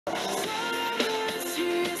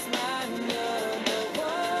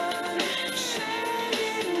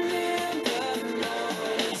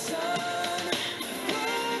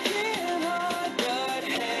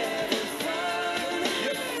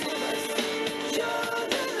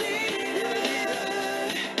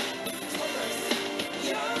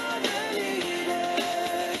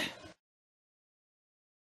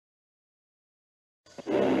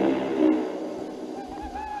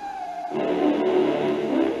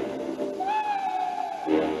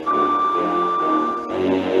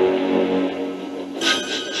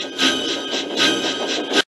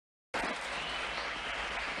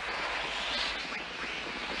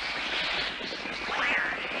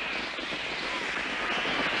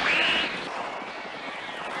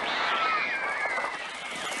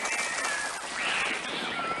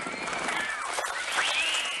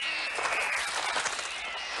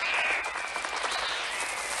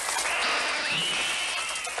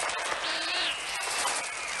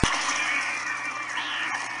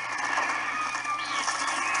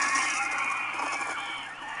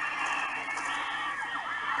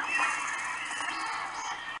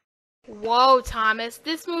Whoa, Thomas,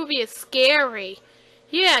 this movie is scary.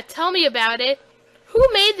 Yeah, tell me about it. Who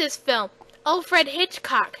made this film? Alfred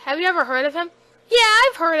Hitchcock. Have you ever heard of him? Yeah,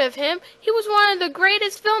 I've heard of him. He was one of the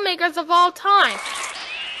greatest filmmakers of all time.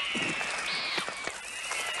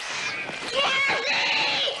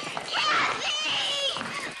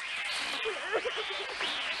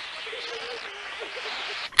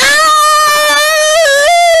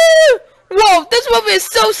 Whoa, this movie is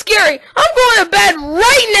so scary. I'm going to bed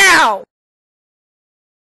right now.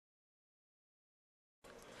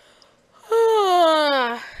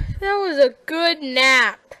 That was a good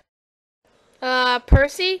nap.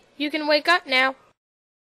 Percy, you can wake up now.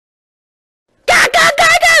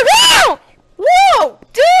 Whoa,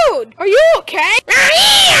 dude, are you okay?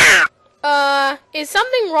 Is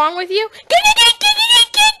something wrong with you?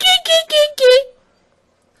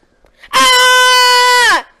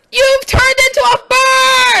 Ah! You've turned into a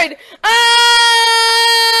bird!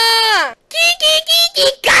 Ah!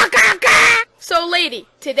 So, lady,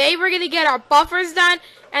 today we're gonna get our buffers done,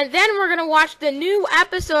 and then we're gonna watch the new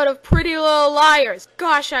episode of Pretty Little Liars.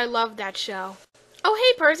 Gosh, I love that show. Oh,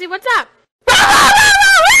 hey, Percy, what's up?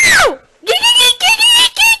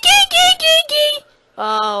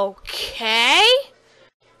 Okay.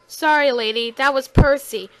 Sorry, lady, that was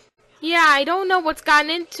Percy. Yeah, I don't know what's gotten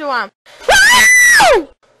into him.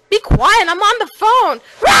 Be quiet, I'm on the phone.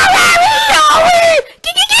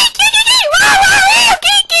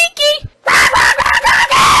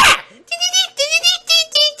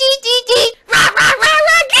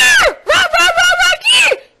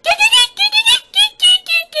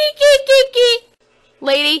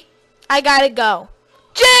 Lady, I gotta go.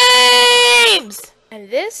 James! And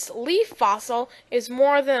this leaf fossil is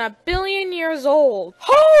more than 1 billion years old.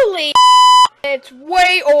 Holy! It's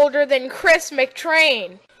way older than Chris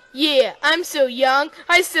McTrain. Yeah, I'm so young,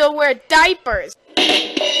 I still wear diapers.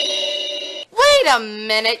 Wait a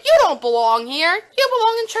minute, you don't belong here. You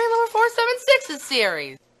belong in train number 476's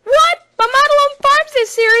series. What? But Madeline Farms'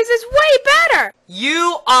 series is way better.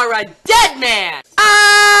 You are a dead man.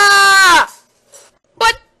 Ah!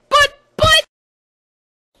 But.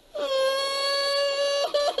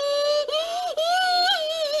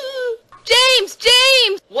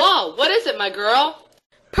 James! Whoa, what is it, my girl?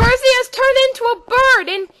 Percy has turned into a bird,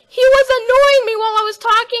 and he was annoying me while I was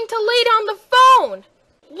talking to Lady on the phone.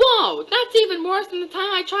 Whoa, that's even worse than the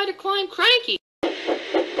time I tried to climb Cranky.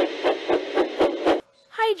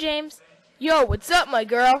 Hi, James. Yo, what's up, my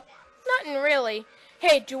girl? Nothing really.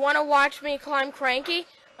 Hey, do you want to watch me climb Cranky?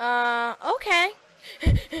 Okay.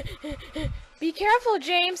 Be careful,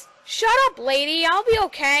 James. Shut up, lady. I'll be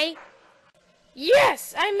okay.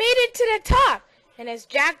 Yes, I made it to the top. And as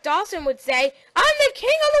Jack Dawson would say, I'm the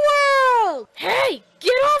king of the world! Hey,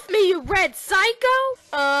 get off me, you red psycho!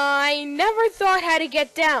 I never thought how to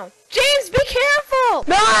get down. James, be careful!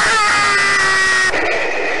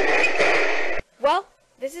 Well,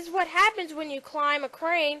 this is what happens when you climb a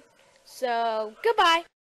crane. So, goodbye.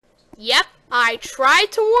 Yep, I tried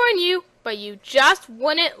to warn you, but you just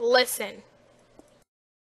wouldn't listen.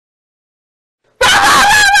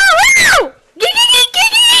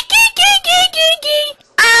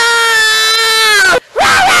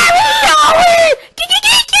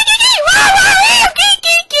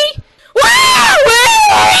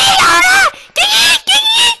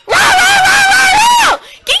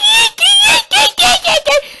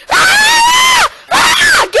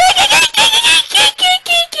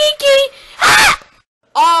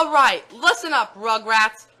 Alright, listen up,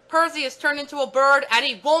 Rugrats. Percy has turned into a bird and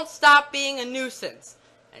he won't stop being a nuisance.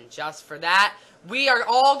 And just for that, we are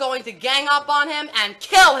all going to gang up on him and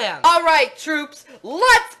kill him! Alright, troops,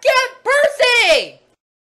 let's get Percy!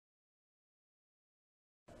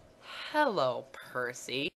 Hello,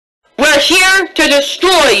 Percy. We're here to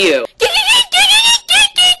destroy you!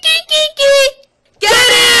 Get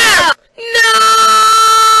him!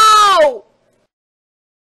 No!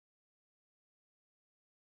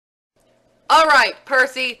 Alright,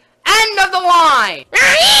 Percy, end of the line!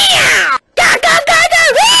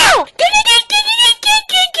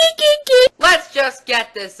 Let's just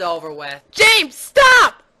get this over with. James,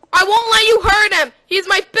 stop! I won't let you hurt him. He's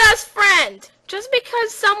my best friend. Just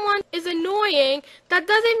because someone is annoying, that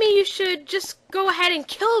doesn't mean you should just go ahead and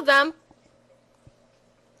kill them.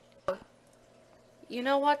 You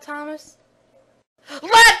know what, Thomas?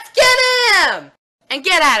 Let's get him! And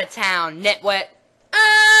get out of town, nitwit.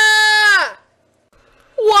 Ah!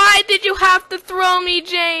 Why did you have to throw me,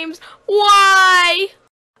 James? Why?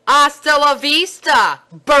 Hasta la vista,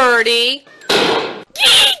 birdie.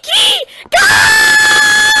 Kiki!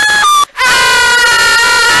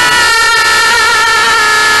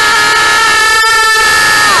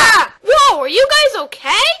 Whoa!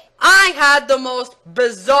 I had the most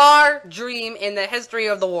bizarre dream in the history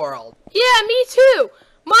of the world. Yeah, me too.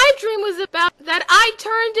 My dream was about that I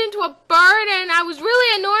turned into a bird and I was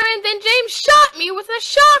really annoying and then James shot me with a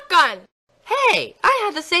shotgun. Hey, I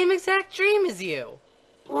had the same exact dream as you.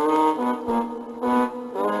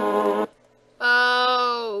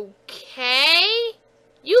 Okay.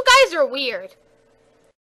 You guys are weird.